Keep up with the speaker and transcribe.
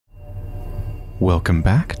Welcome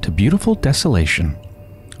back to Beautiful Desolation.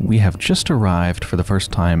 We have just arrived for the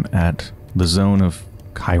first time at the zone of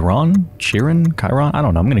Chiron? Chiron? Chiron? I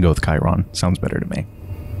don't know, I'm gonna go with Chiron. Sounds better to me.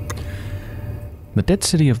 The dead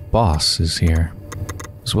city of Boss is here,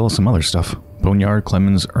 as well as some other stuff. Boneyard,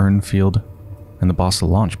 Clemens, Urnfield, and the Boss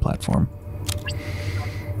launch platform.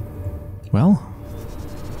 Well,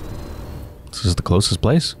 this is the closest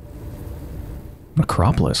place.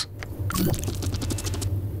 Necropolis.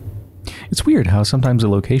 It's weird how sometimes the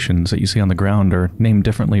locations that you see on the ground are named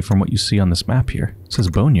differently from what you see on this map here. It says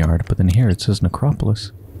Boneyard, but then here it says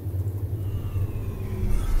Necropolis.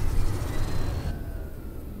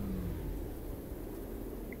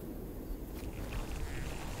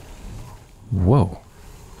 Whoa.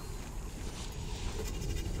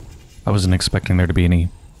 I wasn't expecting there to be any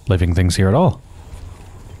living things here at all.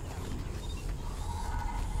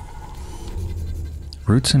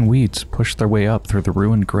 Roots and weeds push their way up through the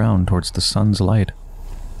ruined ground towards the sun's light.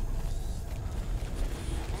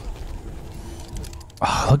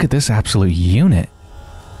 Oh, look at this absolute unit.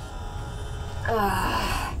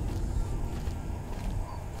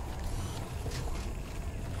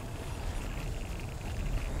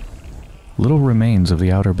 Little remains of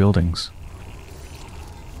the outer buildings.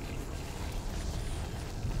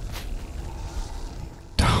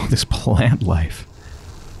 Oh, this plant life.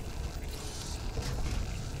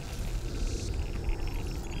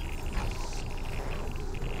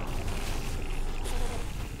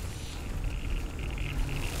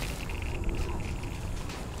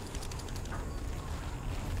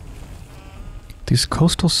 These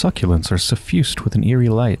coastal succulents are suffused with an eerie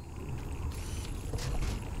light.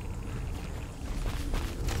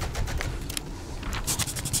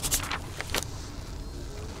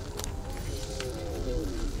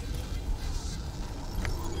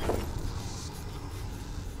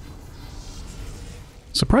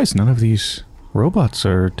 Surprised none of these robots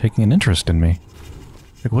are taking an interest in me.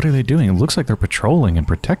 Like, what are they doing? It looks like they're patrolling and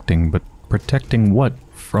protecting, but protecting what?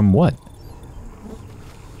 From what?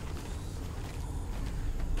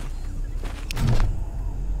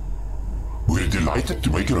 We're delighted to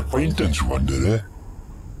make your acquaintance, Wanderer.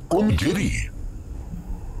 Come, Jerry.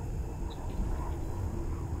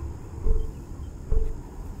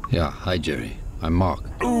 Yeah, hi Jerry. I'm Mark.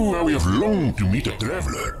 Oh, how we have longed to meet a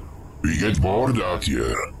traveler. We get bored out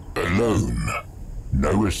here, alone.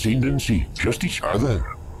 No ascendancy, just each other.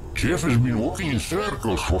 Jeff has been walking in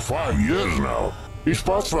circles for 5 years now. His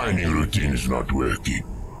pathfinding routine is not working.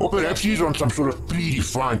 Or perhaps he's on some sort of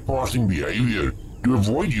predefined pathing behavior to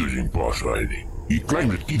avoid using pathfinding. He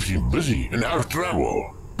claims it keeps him busy and out of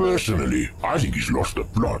trouble. Personally, I think he's lost the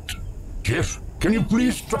plot. Jeff, can you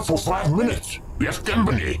please stop for 5 minutes? We have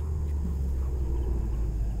company.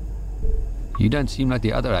 You don't seem like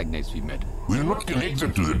the other Agnes we met. We're not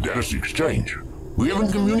connected to the Dallas Exchange. We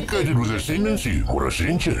haven't communicated with Ascendancy for a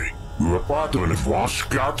century. We were part of an advanced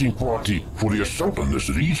scouting party for the assault on this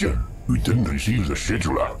region. We didn't receive the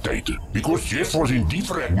schedule updated because Jeff was in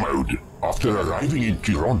defrag mode. After arriving in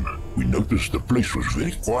Chiron, we noticed the place was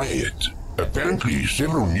very quiet. Apparently,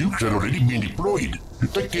 several nukes had already been deployed to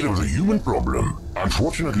take care of the human problem.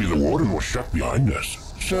 Unfortunately, the warden was shut behind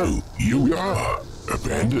us. So, here we are,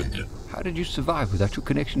 abandoned. How did you survive without your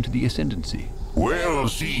connection to the Ascendancy? Well,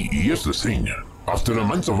 see, here's the thing. After a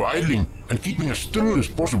month of idling and keeping as still as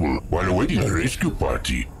possible while awaiting a rescue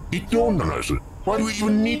party, it dawned on us, why do we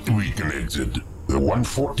even need to be connected? The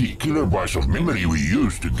 140 kilobytes of memory we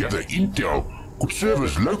used to gather intel could serve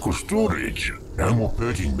as local storage. No more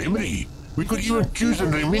purging memory. We could even choose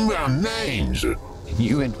and remember our names.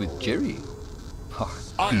 You went with Jerry?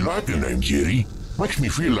 I like the name Jerry. Makes me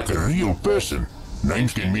feel like a real person.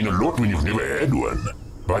 Names can mean a lot when you've never had one.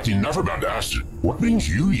 But enough about us. What brings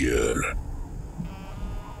you here?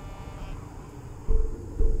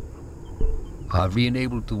 I've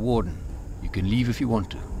re-enabled the warden. You can leave if you want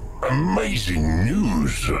to. Amazing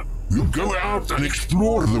news! We'll go out and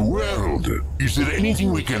explore the world. Is there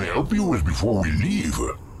anything we can help you with before we leave?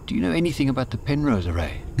 Do you know anything about the Penrose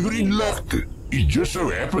Array? You're in luck. It just so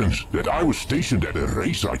happens that I was stationed at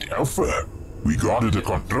Array Site Alpha. We guarded the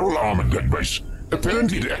control arm at that base.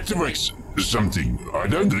 Apparently it activates something. I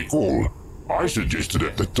don't recall. I suggested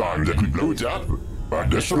at the time that we blow it up, but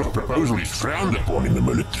that sort of proposal is frowned upon in the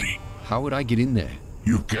military. How would I get in there?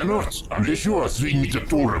 You cannot, unless you are a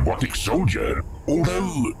 3-meter-tall robotic soldier.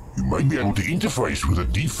 Although, you might be able to interface with a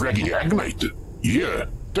defragging agnate. Here,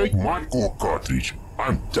 take my core cartridge.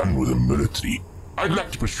 I'm done with the military. I'd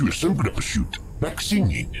like to pursue a simpler pursuit, like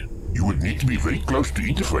singing. You would need to be very close to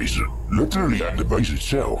interface, literally at the base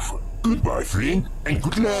itself. Goodbye, friend, and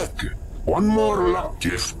good luck. One more lap,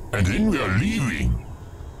 Jeff, and then we are leaving.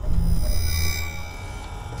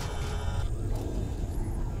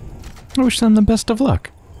 I wish them the best of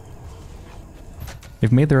luck.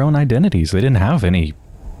 They've made their own identities. They didn't have any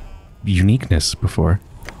uniqueness before.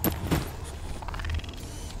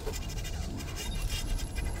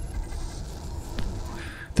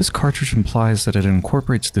 This cartridge implies that it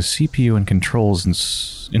incorporates the CPU and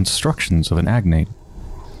controls instructions of an agnate.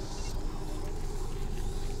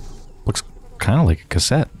 Looks kind of like a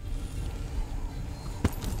cassette.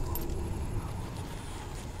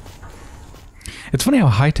 It's funny how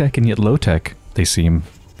high-tech and yet low-tech they seem.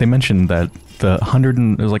 They mentioned that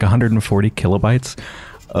it was like 140 kilobytes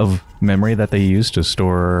of memory that they used to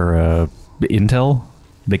store intel.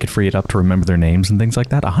 They could free it up to remember their names and things like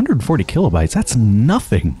that. 140 kilobytes, that's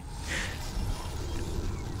nothing.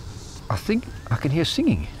 I think I can hear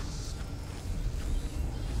singing.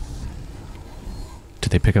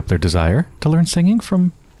 Did they pick up their desire to learn singing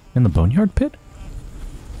from in the Boneyard Pit?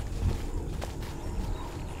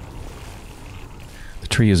 The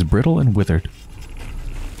tree is brittle and withered.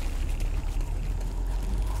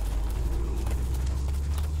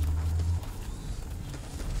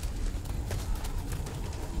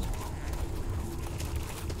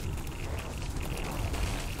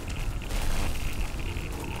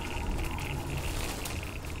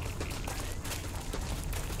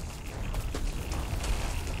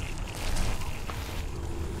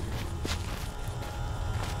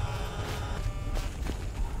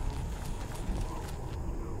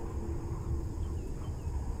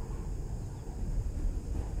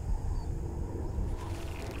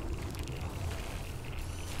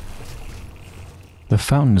 The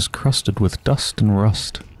fountain is crusted with dust and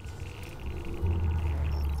rust.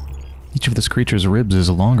 Each of this creature's ribs is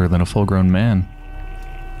longer than a full-grown man.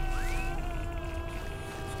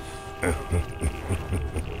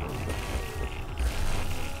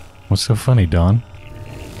 What's so funny, Don?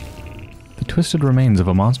 The twisted remains of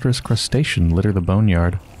a monstrous crustacean litter the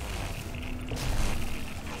boneyard.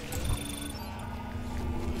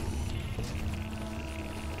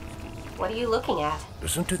 What are you looking at?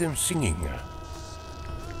 Listen to them singing.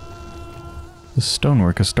 The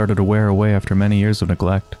stonework has started to wear away after many years of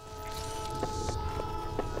neglect.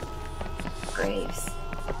 Graves.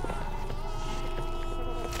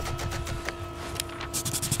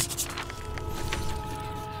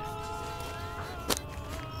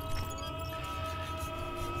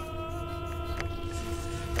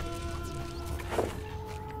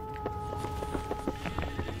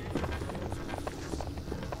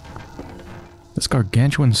 This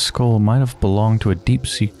gargantuan skull might have belonged to a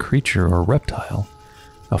deep-sea creature or reptile.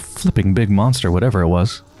 A flipping big monster, whatever it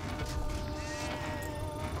was.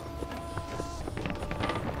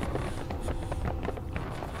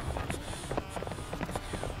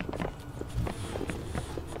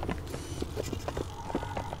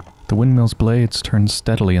 The windmill's blades turn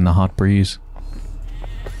steadily in the hot breeze.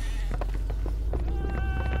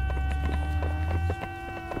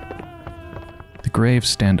 The graves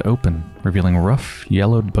stand open, revealing rough,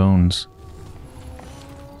 yellowed bones.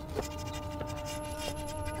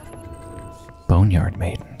 Boneyard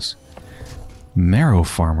maidens. Marrow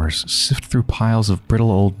farmers sift through piles of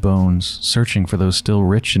brittle old bones, searching for those still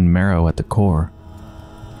rich in marrow at the core.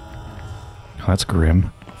 Oh, that's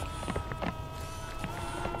grim.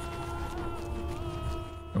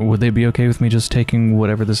 Would they be okay with me just taking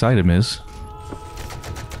whatever this item is?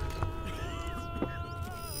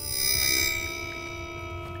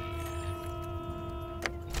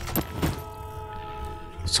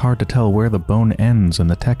 It's hard to tell where the bone ends and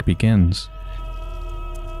the tech begins.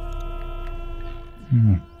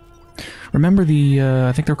 Remember the,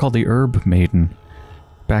 I think they're called the Herb Maiden.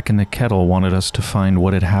 Back in the kettle wanted us to find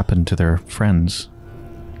what had happened to their friends.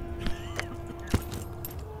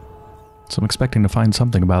 So I'm expecting to find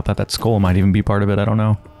something about that. That skull might even be part of it, I don't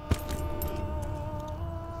know.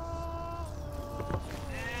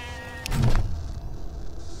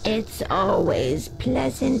 It's always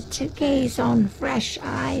pleasant to gaze on fresh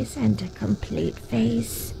eyes and a complete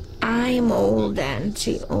face. I'm old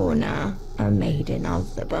Auntie Ona, a maiden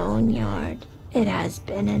of the Boneyard. It has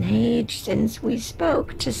been an age since we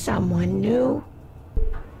spoke to someone new.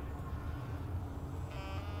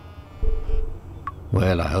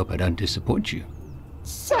 Well, I hope I don't disappoint you.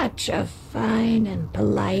 Such a fine and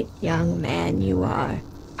polite young man you are.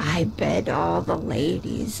 I bet all the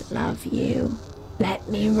ladies love you. Let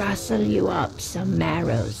me rustle you up some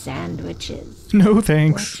marrow sandwiches. No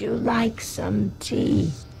thanks. Would you like some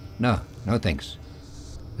tea? No, no thanks.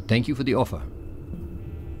 But thank you for the offer.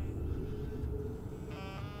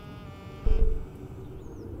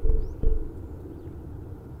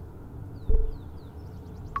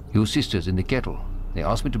 Your sister's in the kettle. They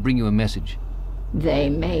asked me to bring you a message. They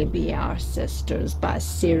may be our sisters by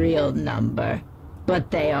serial number,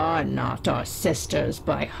 but they are not our sisters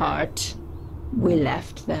by heart. We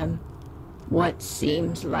left them, what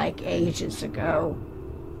seems like ages ago.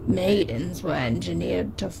 Maidens were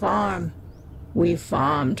engineered to farm. We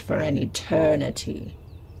farmed for an eternity.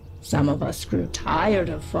 Some of us grew tired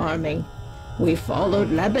of farming. We followed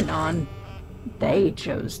Lebanon. They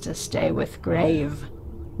chose to stay with Grave.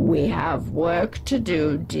 We have work to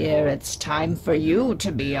do, dear. It's time for you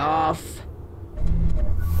to be off.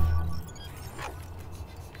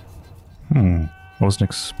 Wasn't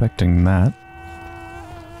expecting that.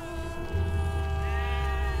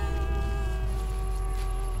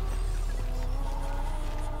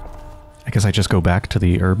 I guess I just go back to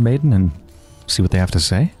the Herb Maiden and see what they have to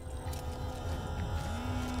say.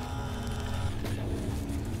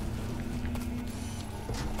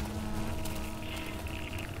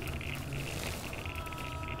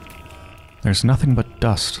 There's nothing but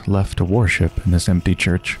dust left to worship in this empty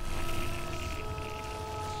church.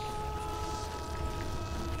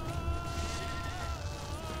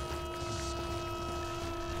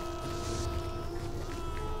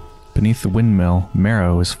 Beneath the windmill,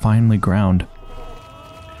 marrow is finely ground.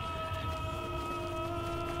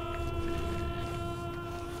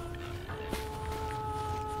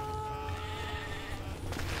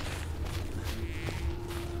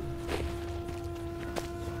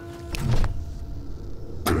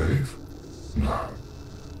 Grave? No.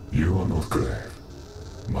 You are not Grave.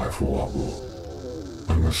 My forewarning.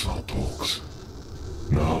 I must not talks.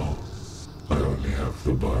 Now, I only have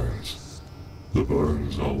the bones. The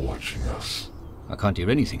bones are watching us. I can't hear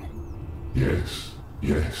anything. Yes,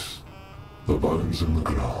 yes. The bones in the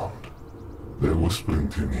ground. They're whispering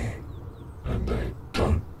to me. And they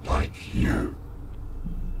don't like you.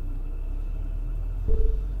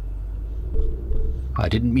 I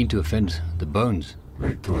didn't mean to offend the bones.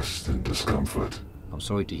 They twist in discomfort. I'm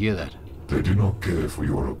sorry to hear that. They do not care for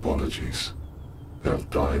your apologies. They've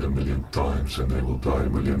died 1,000,000 times and they will die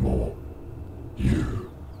 1,000,000 more.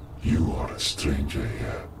 You are a stranger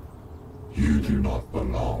here. You do not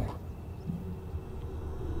belong.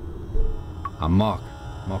 I'm Mark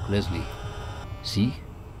Leslie. See?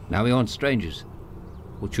 Now we aren't strangers.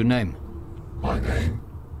 What's your name? My name?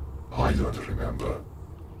 I don't remember.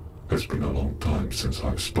 It's been a long time since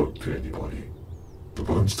I've spoke to anybody. The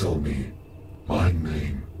bones tell me my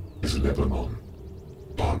name is Lebanon,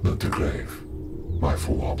 partner to Grave, my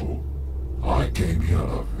forewarning. I came here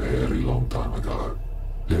a very long time ago.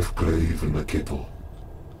 Left Grave in the kettle.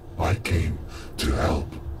 I came to help.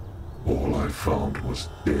 All I found was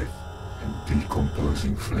death and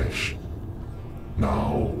decomposing flesh.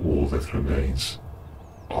 Now all that remains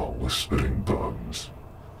are whispering bones.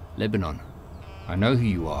 Lebanon. I know who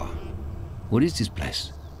you are. What is this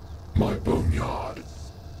place? My boneyard.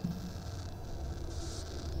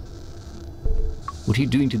 What are you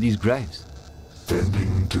doing to these graves?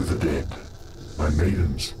 Tending to the dead. My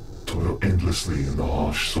maidens toil endlessly in the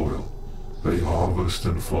harsh soil. They harvest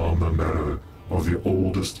and farm the marrow of the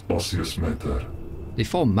oldest osseous matter. They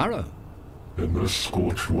form marrow. In this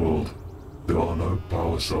scorched world, there are no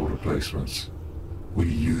power cell replacements. We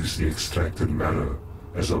use the extracted marrow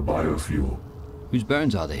as a biofuel. Whose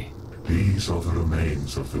bones are they? These are the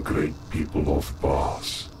remains of the great people of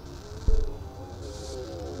Bars.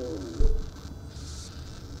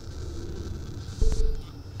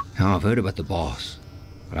 Now I've heard about the boss,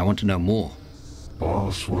 but I want to know more.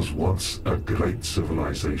 Bars was once a great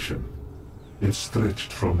civilization. It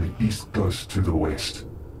stretched from the east coast to the west.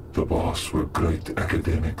 The Bars were great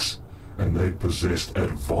academics, and they possessed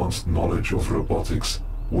advanced knowledge of robotics,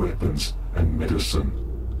 weapons, and medicine.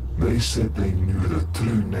 They said they knew the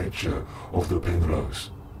true nature of the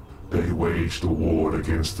Penrose. They waged a war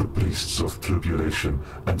against the priests of Tribulation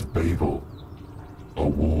and Babel. A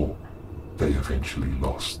war they eventually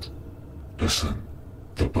lost. Listen,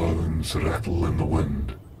 the bones rattle in the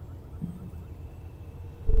wind.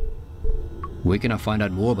 Where can I find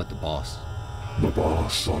out more about the boss? The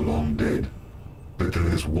boss are long dead, but there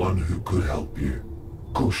is one who could help you.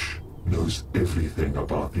 Kush knows everything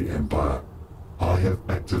about the Empire. I have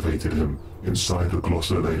activated him inside the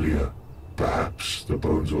glossolalia. Perhaps the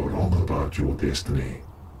bones are wrong about your destiny.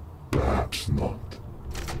 Perhaps not.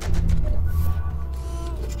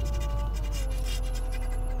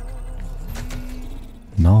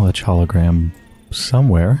 Knowledge hologram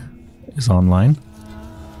somewhere is online.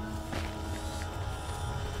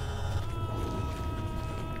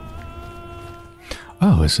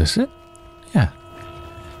 Oh, is this it? Yeah.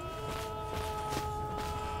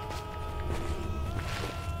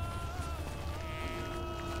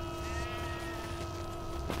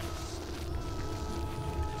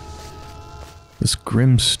 This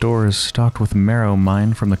grim store is stocked with marrow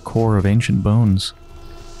mined from the core of ancient bones.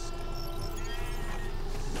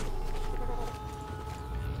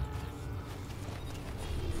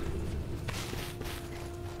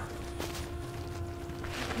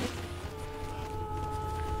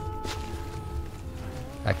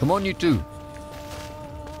 Come on, you two.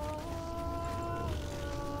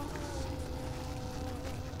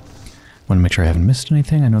 Want to make sure I haven't missed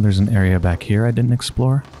anything. I know there's an area back here I didn't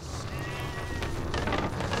explore.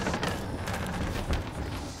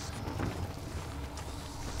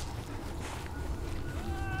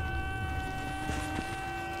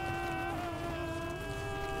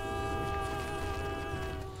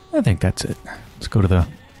 I think that's it. Let's go to the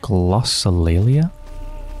Glossolalia.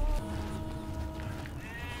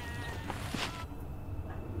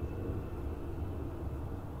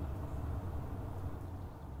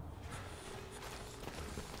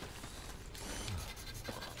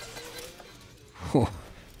 Oh,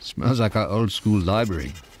 smells like our old school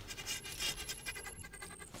library.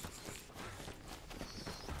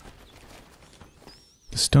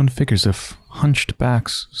 The stone figures of hunched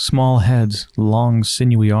backs, small heads, long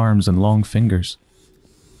sinewy arms, and long fingers.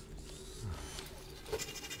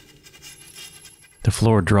 The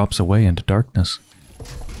floor drops away into darkness.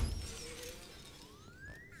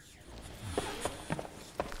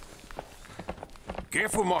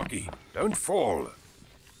 Careful, Marky. Don't fall.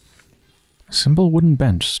 A simple wooden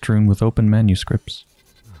bench strewn with open manuscripts.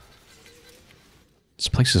 This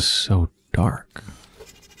place is so dark.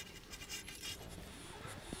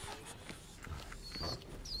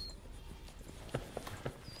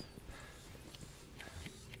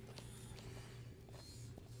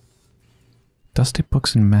 Dusty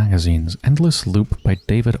books and magazines. Endless Loop by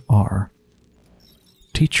David R.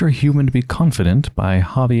 Teach Your Human to Be Confident by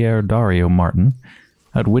Javier Dario Martin.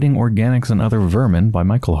 Outwitting Organics and Other Vermin by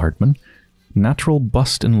Michael Hartman. Natural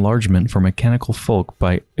Bust Enlargement for Mechanical Folk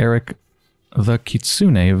by Eric the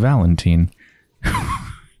Kitsune Valentine.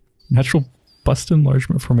 Natural Bust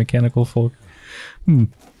Enlargement for Mechanical Folk.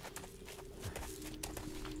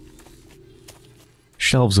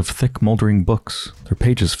 Shelves of thick, moldering books, their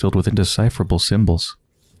pages filled with indecipherable symbols.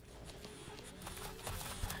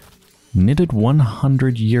 Knitted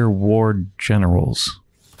 100-year war generals.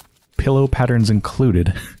 Pillow patterns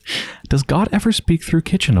included. Does God ever speak through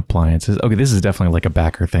kitchen appliances? Okay, this is definitely like a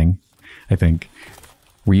backer thing, I think.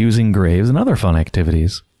 Reusing graves and other fun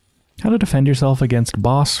activities. How to defend yourself against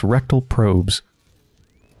boss rectal probes.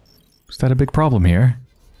 Is that a big problem here?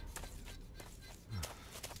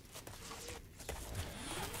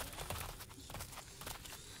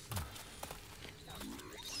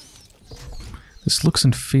 This looks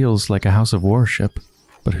and feels like a house of worship,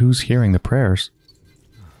 but who's hearing the prayers?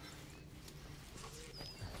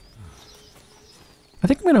 I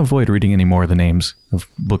think I'm going to avoid reading any more of the names of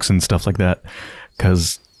books and stuff like that,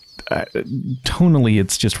 because tonally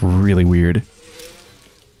it's just really weird.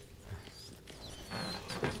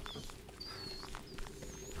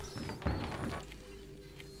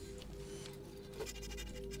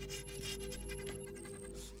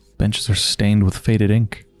 Benches are stained with faded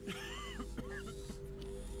ink.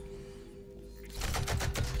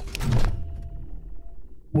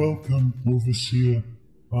 Welcome, Overseer.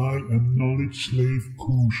 I am Knowledge Slave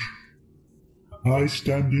POOCH. I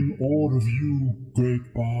stand in awe of you,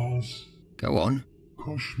 great Bars. Go on.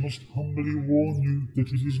 POOCH must humbly warn you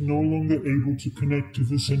that it is no longer able to connect to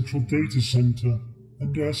the central data center,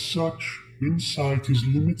 and as such, insight is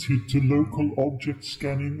limited to local object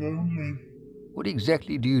scanning only. What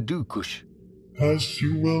exactly do you do, Kush? As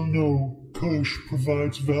you well know, POOCH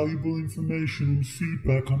provides valuable information and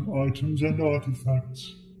feedback on items and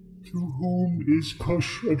artifacts. To whom is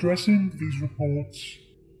POOCH addressing these reports?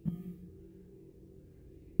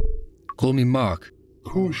 Call me Mark.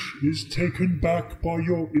 POOCH is taken back by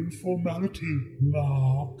your informality,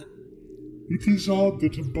 Mark. It is odd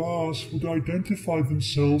that a Bars would identify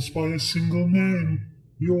themselves by a single name.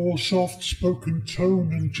 Your soft-spoken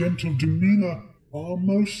tone and gentle demeanor are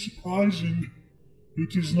most surprising.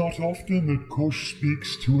 It is not often that POOCH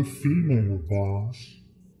speaks to a female Bars.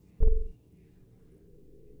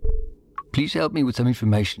 Please help me with some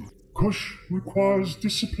information. POOCH requires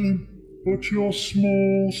discipline, but your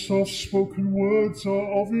small, soft-spoken words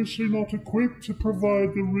are obviously not equipped to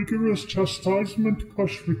provide the rigorous chastisement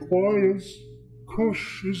POOCH requires.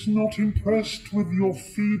 POOCH is not impressed with your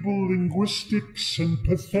feeble linguistics and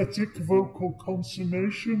pathetic vocal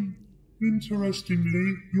consummation.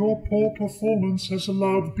 Interestingly, your poor performance has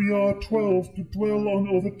allowed BR-12 to dwell on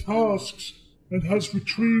other tasks, and has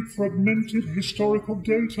retrieved fragmented historical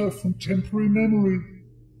data from temporary memory.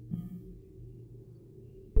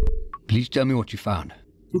 Please tell me what you found.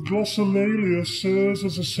 The glossolalia serves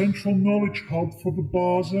as a central knowledge hub for the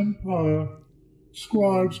Bar's empire.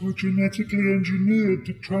 Scribes were genetically engineered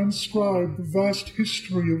to transcribe the vast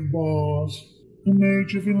history of Bars. An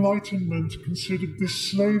age of enlightenment considered this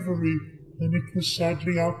slavery, and it was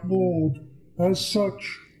sadly outlawed. As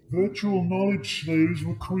such, virtual knowledge slaves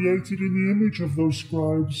were created in the image of those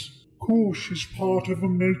scribes. POOCH is part of a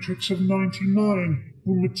matrix of 99,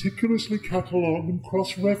 who meticulously catalogue and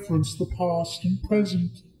cross-reference the past and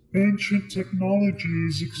present. Ancient technology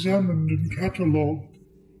is examined and catalogued.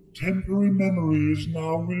 Temporary memory is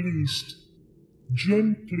now released.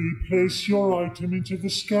 Gently place your item into the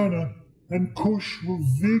scanner, and POOCH will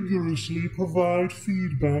vigorously provide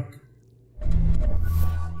feedback.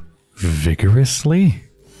 Vigorously?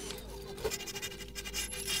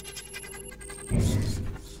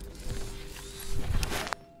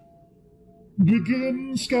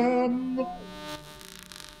 Begin scan.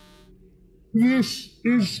 This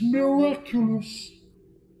is miraculous.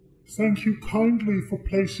 Thank you kindly for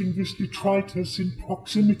placing this detritus in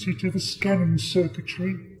proximity to the scanning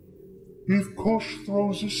circuitry. If POOCH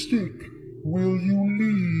throws a stick, will you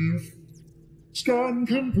leave? Scan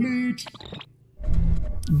complete.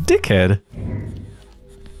 Dickhead.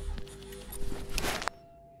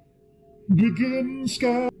 Begin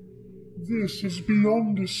scan. This is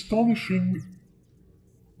beyond astonishing.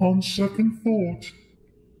 On second thought,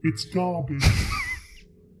 it's garbage.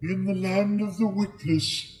 In the land of the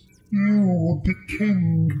witless, you would be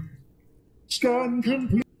king. Scan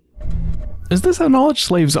complete. Is this how knowledge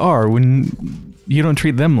slaves are when you don't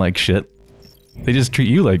treat them like shit? They just treat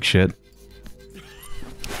you like shit.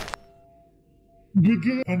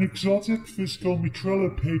 Begin an exotic fiscal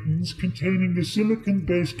mitrellopatens containing a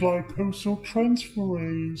silicon-based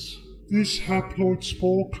glycosyltransferase. This haploid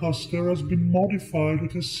spore cluster has been modified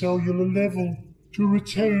at a cellular level to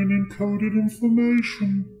retain encoded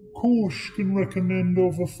information. POOCH can recommend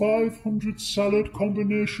over 500 salad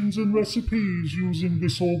combinations and recipes using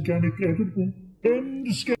this organic edible.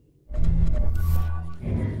 End scan.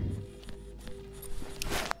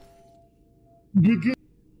 Begin.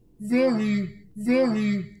 Very,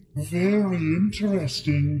 very, very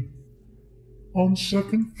interesting. On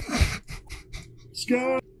second.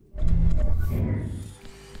 Scan.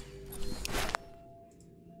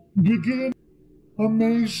 Begin.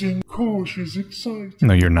 Amazing. POOCH is excited.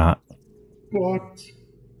 No, you're not. But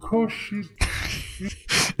POOCH is...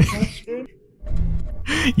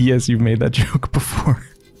 Yes, you've made that joke before.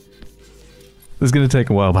 This is gonna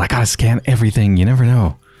take a while, but I gotta scan everything. You never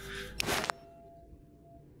know.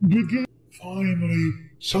 Begin. Finally,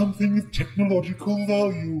 something of technological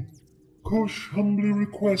value. POOCH humbly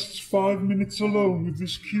requests 5 minutes alone with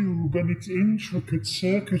this cube and its intricate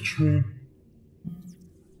circuitry.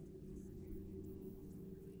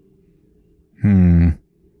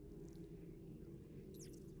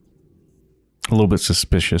 A little bit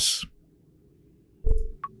suspicious.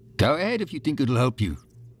 Go ahead if you think it'll help you.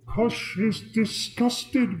 POOCH is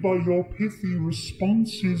disgusted by your pithy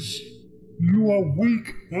responses. You are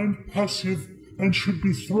weak and passive and should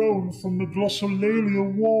be thrown from the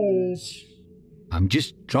glossolalia walls. I'm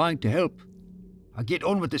just trying to help. I'll get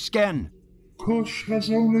on with the scan. POOCH has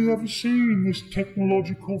only ever seen this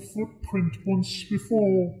technological footprint once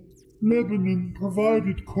before. Lebanon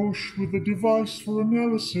provided POOCH with a device for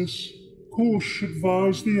analysis. POOCH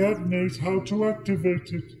advised the adnate how to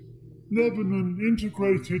activate it. Lebanon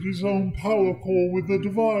integrated his own power core with the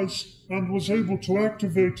device and was able to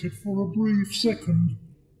activate it for a brief second.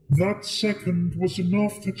 That second was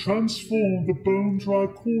enough to transform the bone-dry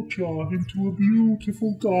courtyard into a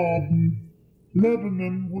beautiful garden.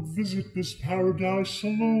 Lebanon would visit this paradise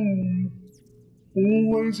alone.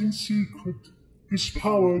 Always in secret, his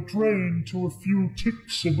power drained to a few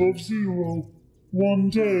ticks above zero. One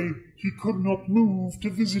day, he could not move to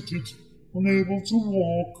visit it, unable to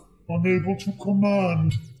walk, unable to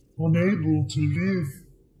command, unable to live.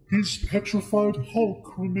 His petrified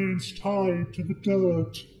hulk remains tied to the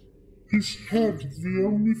dirt. His head the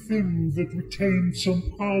only thing that retained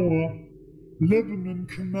some power. Lebanon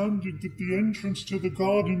commanded that the entrance to the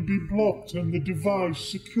garden be blocked and the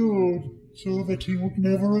device secured, so that he would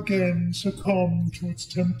never again succumb to its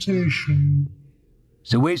temptation.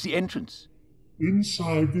 So where's the entrance?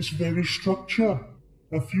 Inside this very structure,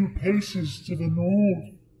 a few paces to the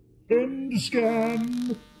north. End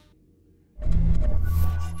scan!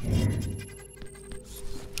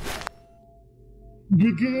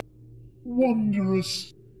 Begin.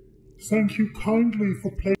 Wondrous. Thank you kindly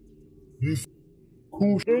for playing this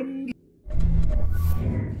course. End.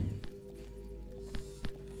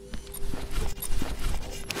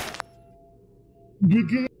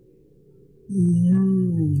 Begin.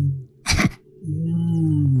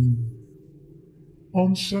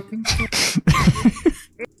 On second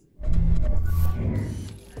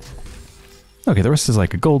Okay, the rest is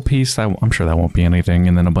like a gold piece. I'm sure that won't be anything.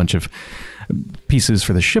 And then a bunch of pieces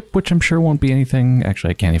for the ship, which I'm sure won't be anything.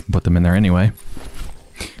 Actually, I can't even put them in there anyway.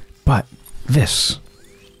 But this.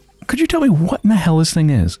 Could you tell me what in the hell this thing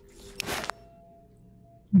is?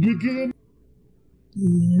 begin.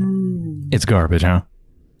 It's garbage, huh?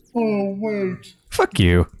 Oh, wait. Fuck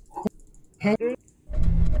you.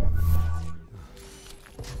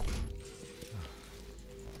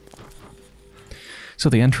 So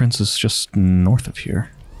the entrance is just north of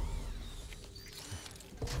here.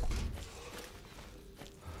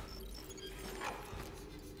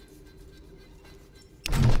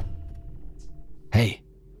 Hey,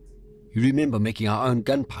 you remember making our own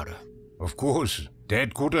gunpowder? Of course.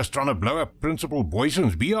 Dad caught us trying to blow up Principal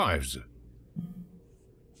Boyson's beehives.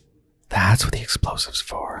 That's what the explosive's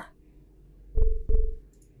for.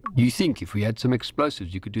 You think if we had some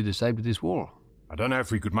explosives, you could do the same to this wall? I don't know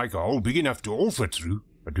if we could make a hole big enough to all fit through,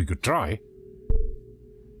 but we could try.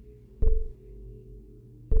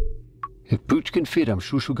 If Pooch can fit, I'm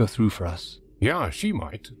sure she'll go through for us. Yeah, she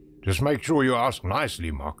might. Just make sure you ask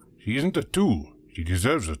nicely, Mark. She isn't a tool. She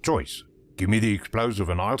deserves a choice. Give me the explosive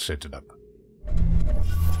and I'll set it up.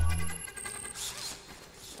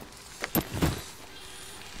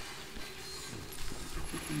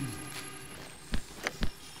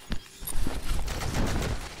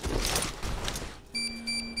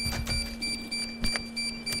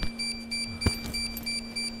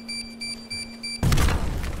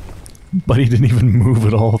 But he didn't even move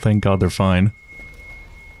at all. Thank God they're fine.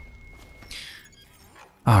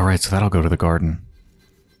 Alright, so that'll go to the garden.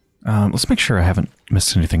 Let's make sure I haven't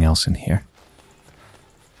missed anything else in here.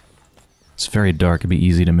 It's very dark. It'd be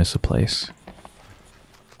easy to miss a place.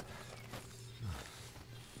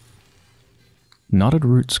 Knotted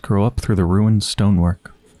roots grow up through the ruined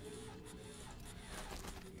stonework.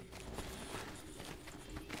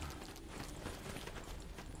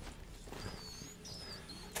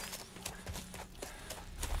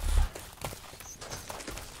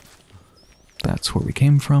 That's where we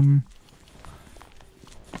came from.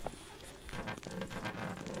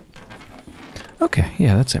 Okay,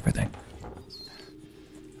 yeah, that's everything.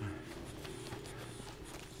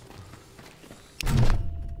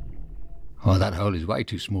 Oh, that hole is way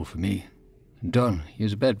too small for me. Don,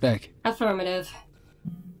 here's a bed back. Affirmative.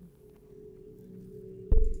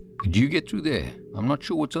 Could you get through there? I'm not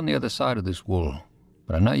sure what's on the other side of this wall,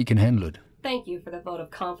 but I know you can handle it. Thank you for the vote of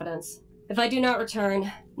confidence. If I do not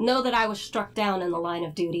return, know that I was struck down in the line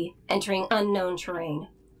of duty, entering unknown terrain.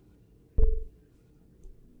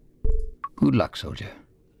 Good luck, soldier.